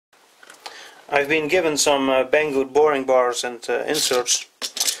I've been given some Bangood boring bars and inserts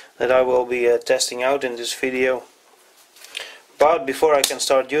that I will be testing out in this video. But before I can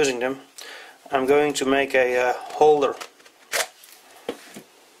start using them, I'm going to make a holder.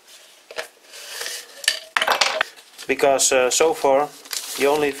 Because so far the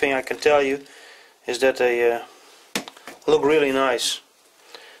only thing I can tell you is that they look really nice.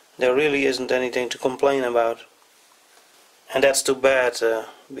 There really isn't anything to complain about. And that's too bad,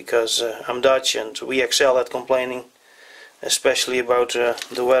 because I'm Dutch and we excel at complaining, especially about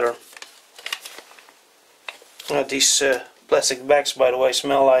the weather. These plastic bags, by the way,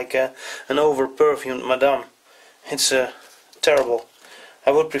 smell like an over-perfumed madame. It's terrible.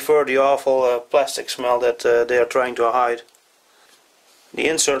 I would prefer the awful plastic smell that they are trying to hide. The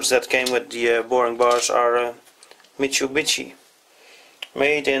inserts that came with the boring bars are Mitsubishi,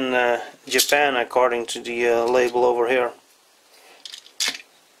 made in Japan according to the label over here.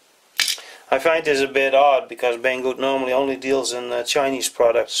 I find this a bit odd because Bangood normally only deals in Chinese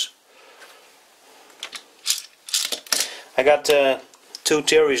products. I got two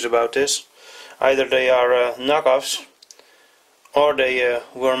theories about this. Either they are knockoffs, or they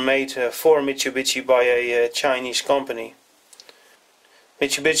were made for Mitsubishi by a Chinese company.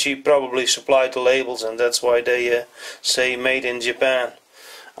 Mitsubishi probably supplied the labels and that's why they say made in Japan.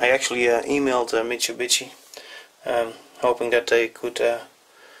 I actually emailed Mitsubishi hoping that they could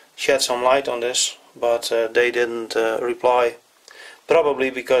shed some light on this, but they didn't reply. Probably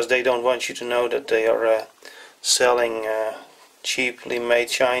because they don't want you to know that they are selling cheaply made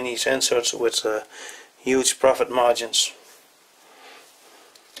Chinese inserts with huge profit margins.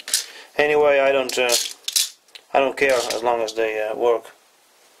 Anyway, I don't care as long as they work.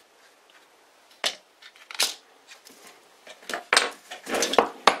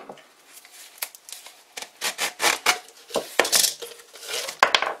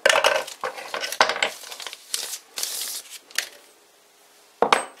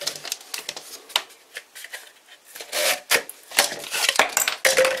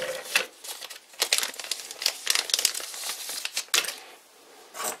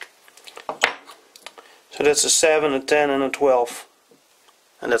 So that's a 7, a 10 and a 12,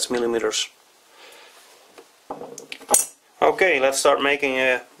 and that's millimeters. Okay, let's start making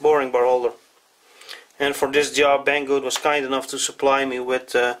a boring bar holder. And for this job Bangood was kind enough to supply me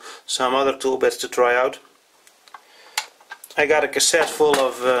with some other tool bits to try out. I got a cassette full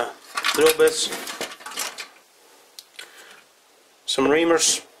of drill bits, some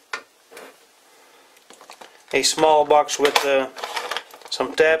reamers, a small box with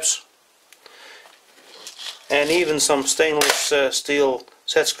some tabs, and even some stainless steel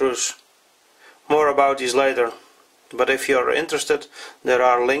set screws. More about these later, but if you are interested, there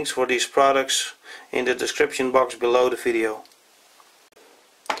are links for these products in the description box below the video.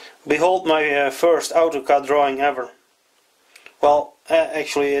 Behold my first AutoCAD drawing ever. Well,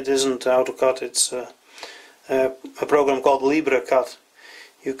 actually it isn't AutoCAD, it's a program called LibreCAD.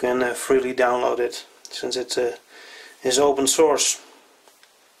 You can freely download it since it is open source.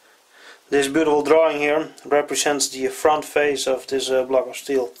 This beautiful drawing here represents the front face of this block of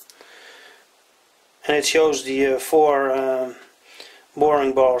steel, and it shows the 4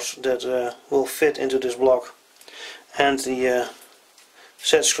 boring bars that will fit into this block and the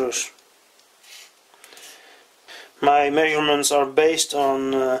set screws. My measurements are based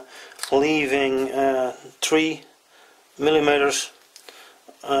on leaving 3 millimeters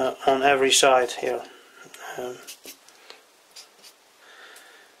on every side here.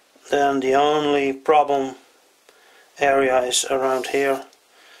 Then the only problem area is around here,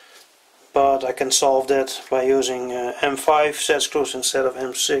 but I can solve that by using M5 set screws instead of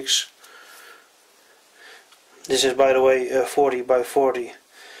M6. This is, by the way, 40 by 40.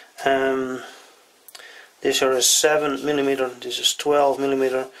 This here is 7 millimeter, this is 12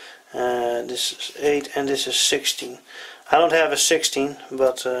 millimeter, this is 8, and this is 16. I don't have a 16,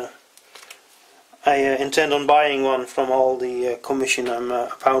 but I intend on buying one from all the commission I'm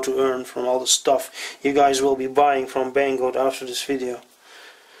about to earn from all the stuff you guys will be buying from Bangood after this video.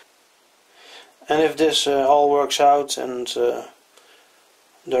 And if this all works out and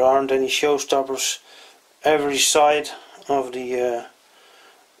there aren't any showstoppers, every side of the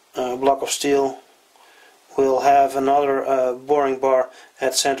block of steel will have another boring bar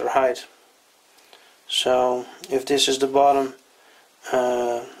at center height. So if this is the bottom,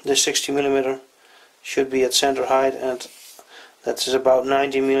 this 60 millimeter should be at center height, and that is about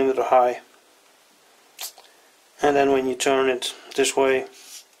 90 millimeter high. And then when you turn it this way,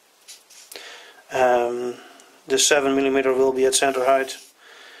 the 7 millimeter will be at center height.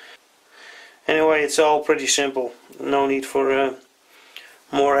 Anyway, it's all pretty simple. No need for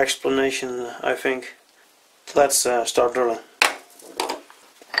more explanation, I think. Let's start drilling.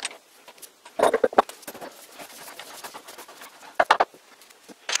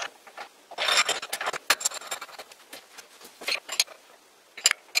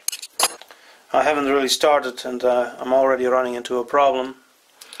 I haven't really started, and I'm already running into a problem.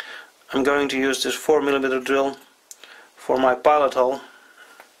 I'm going to use this 4mm drill for my pilot hole,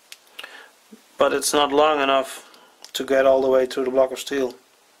 but it's not long enough to get all the way through the block of steel.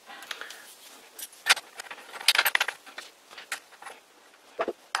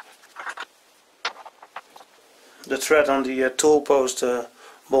 The thread on the tool post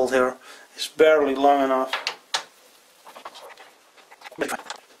bolt here is barely long enough.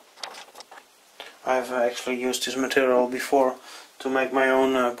 I've actually used this material before to make my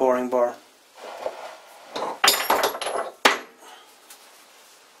own boring bar.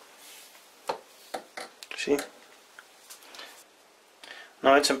 See?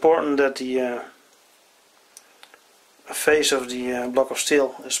 Now it's important that the face of the block of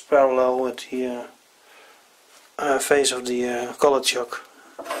steel is parallel with the face of the collet chuck.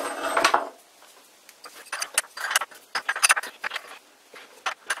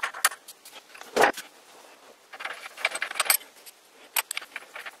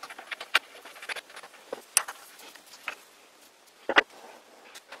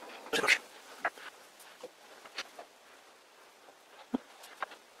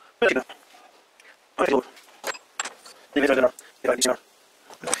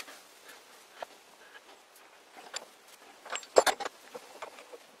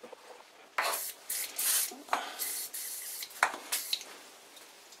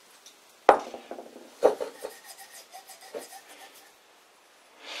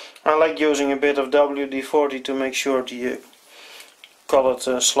 I like using a bit of WD-40 to make sure the collet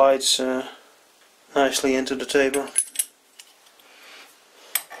slides nicely into the table.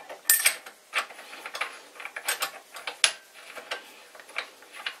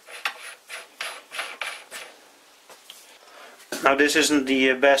 Now this isn't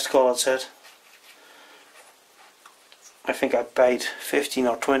the best collet set. I think I paid 15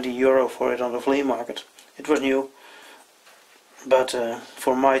 or 20 euro for it on the flea market. It was new, but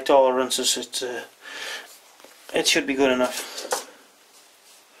for my tolerances it should be good enough.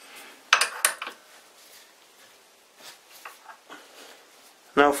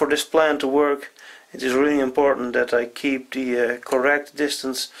 Now for this plan to work, it is really important that I keep the correct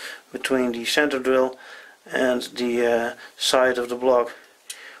distance between the center drill and the side of the block,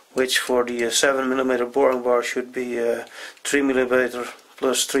 which for the 7mm boring bar should be 3mm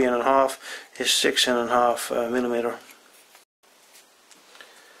plus 3.5 is 6.5mm.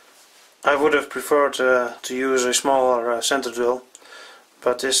 I would have preferred to use a smaller center drill,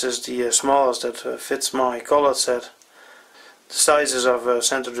 but this is the smallest that fits my collet set. The sizes of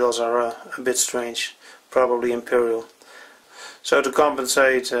center drills are a bit strange, probably imperial. So to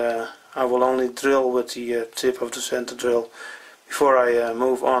compensate, I will only drill with the tip of the center drill before I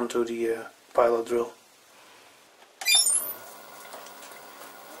move on to the pilot drill.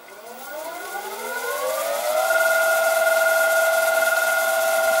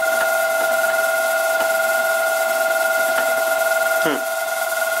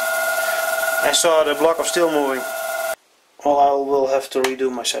 I saw the block of steel moving. Well, I will have to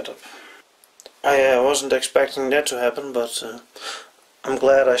redo my setup. I wasn't expecting that to happen, but I'm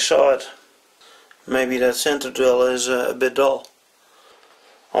glad I saw it. Maybe that center drill is a bit dull.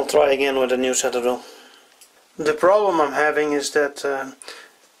 I'll try again with a new center drill. The problem I'm having is that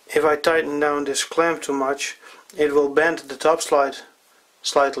if I tighten down this clamp too much, it will bend the top slide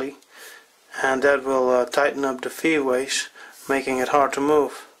slightly, and that will tighten up the feedways, making it hard to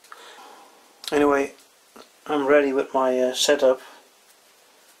move. Anyway, I'm ready with my setup.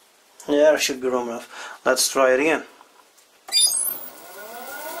 Yeah, there should be room enough. Let's try it again.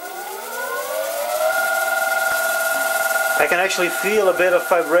 I can actually feel a bit of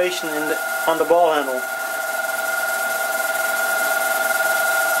vibration on the ball handle.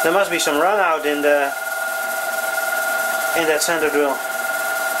 There must be some run out in that center drill.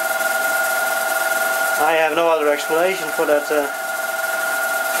 I have no other explanation for that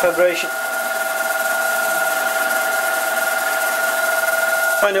vibration.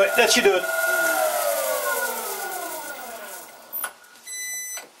 Anyway, that should do it.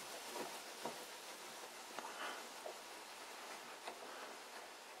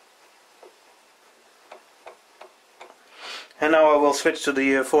 And now I will switch to the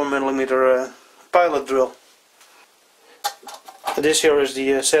 4mm pilot drill. This here is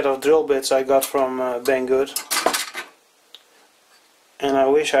the set of drill bits I got from Bangood, and I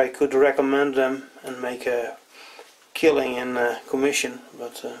wish I could recommend them and make a killing in commission,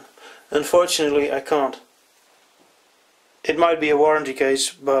 but unfortunately I can't. It might be a warranty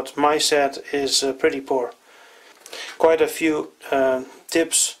case, but my set is pretty poor. Quite a few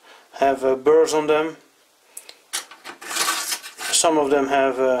tips have burrs on them. Some of them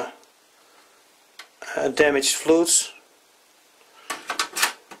have damaged flutes,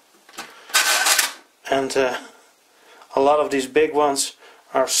 and a lot of these big ones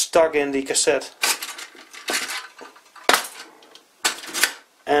are stuck in the cassette.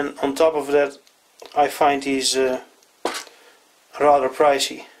 And on top of that, I find these rather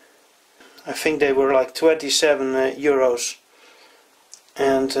pricey. I think they were like 27 euros,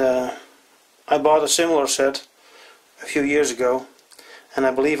 and I bought a similar set a few years ago, and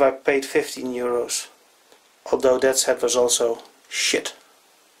I believe I paid 15 euros, although that set was also shit.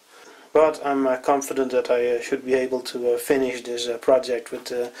 But I'm confident that I should be able to finish this project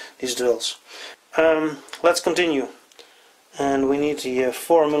with these drills. Let's continue, and we need the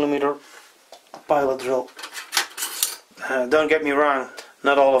 4mm pilot drill. Don't get me wrong,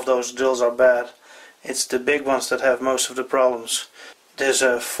 not all of those drills are bad. It's the big ones that have most of the problems. This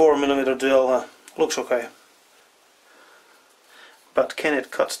 4mm drill looks okay. But can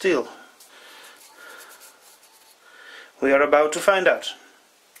it cut steel? We are about to find out.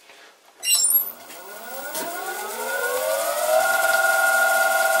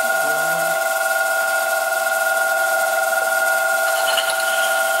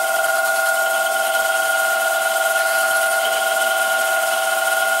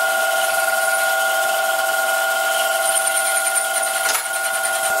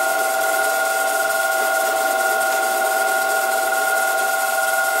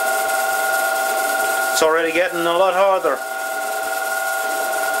 It's already getting a lot harder.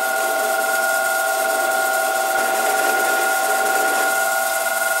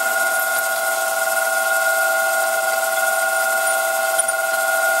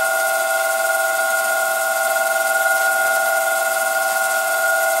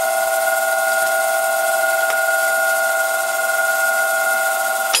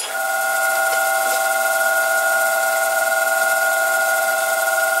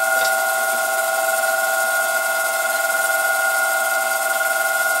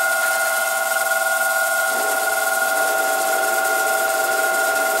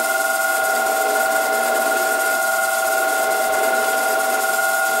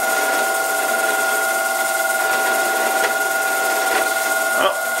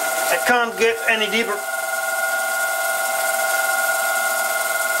 Can't get any deeper.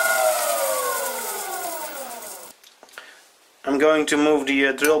 I'm going to move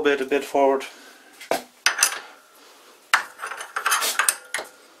the drill bit a bit forward.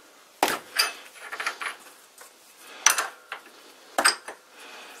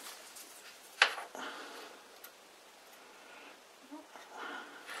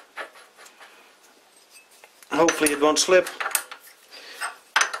 Hopefully it won't slip.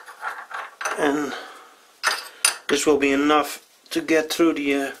 And this will be enough to get through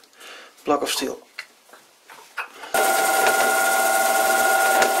the block of steel.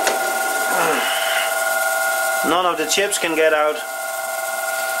 None of the chips can get out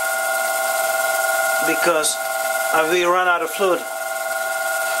because we run out of fluid.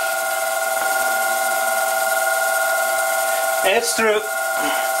 It's through.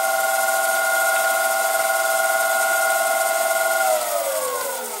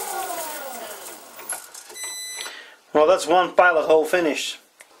 Well, that's one pilot hole finished,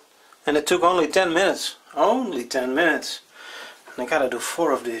 and it took only 10 minutes. Only 10 minutes. And I gotta do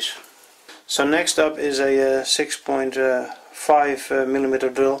 4 of these. So next up is a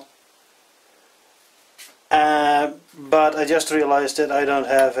 6.5mm drill. But I just realized that I don't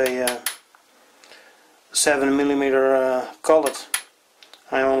have a 7mm collet.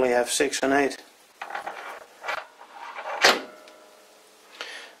 I only have 6 and 8.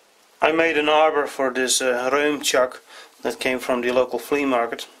 I made an arbor for this room chuck that came from the local flea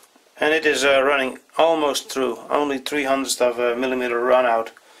market, and it is running almost through, only 0.03 of a millimeter run out,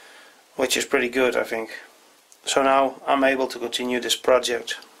 which is pretty good, I think. So now I'm able to continue this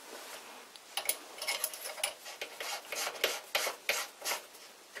project.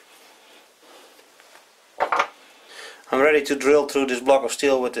 I'm ready to drill through this block of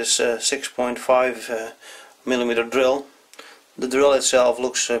steel with this 6.5mm drill. The drill itself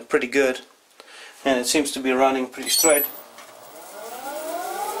looks pretty good, and it seems to be running pretty straight.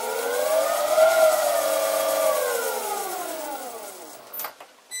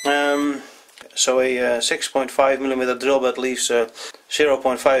 So a 6.5mm drill bit leaves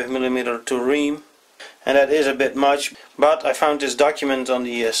 0.5mm to ream, and that is a bit much, but I found this document on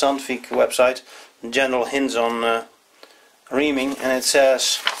the Sandvik website, general hints on reaming, and it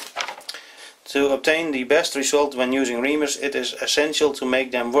says, to obtain the best result when using reamers, it is essential to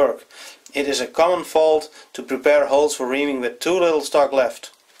make them work. It is a common fault to prepare holes for reaming with too little stock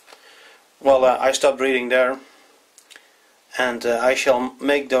left. Well, I stopped reading there, and I shall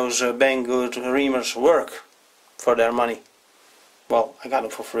make those Bangood reamers work for their money. Well, I got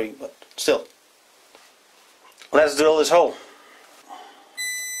them for free, but still. Let's drill this hole.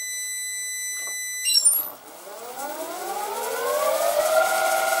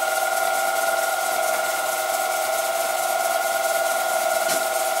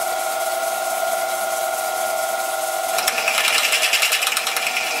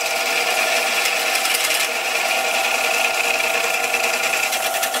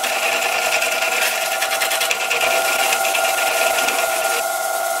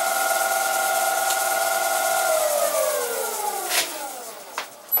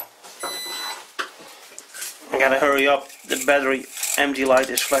 I gotta hurry up, the battery empty light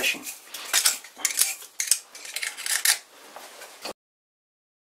is flashing.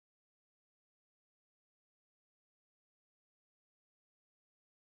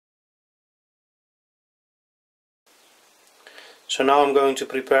 So now I'm going to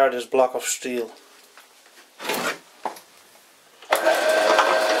prepare this block of steel.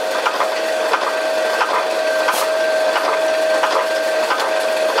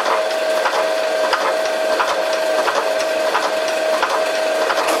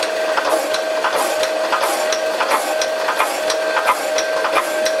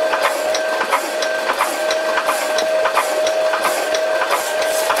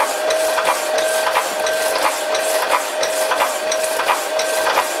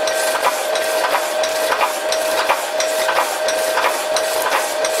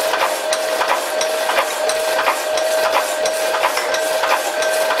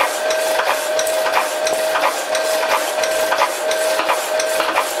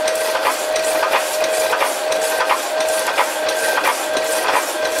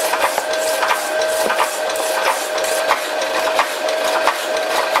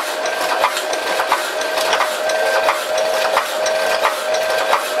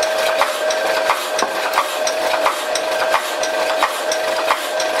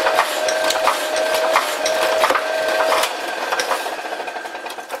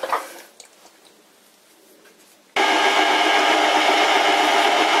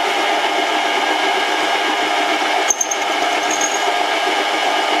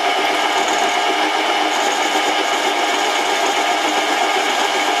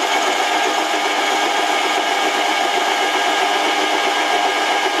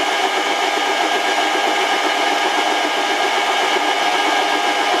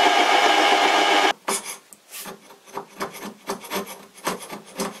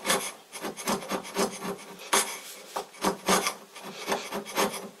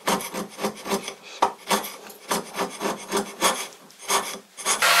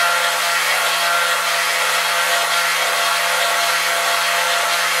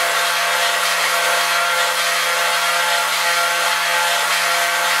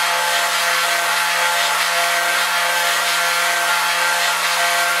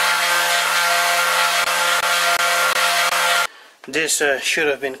 This should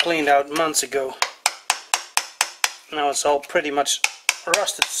have been cleaned out months ago. Now it's all pretty much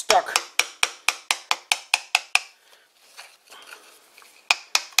rusted stock.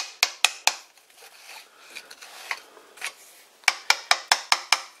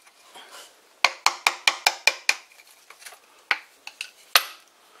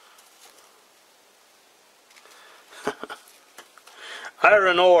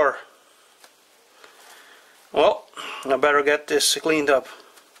 Iron ore. Well, I better get this cleaned up.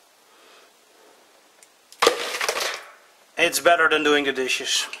 It's better than doing the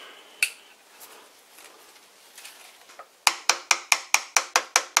dishes.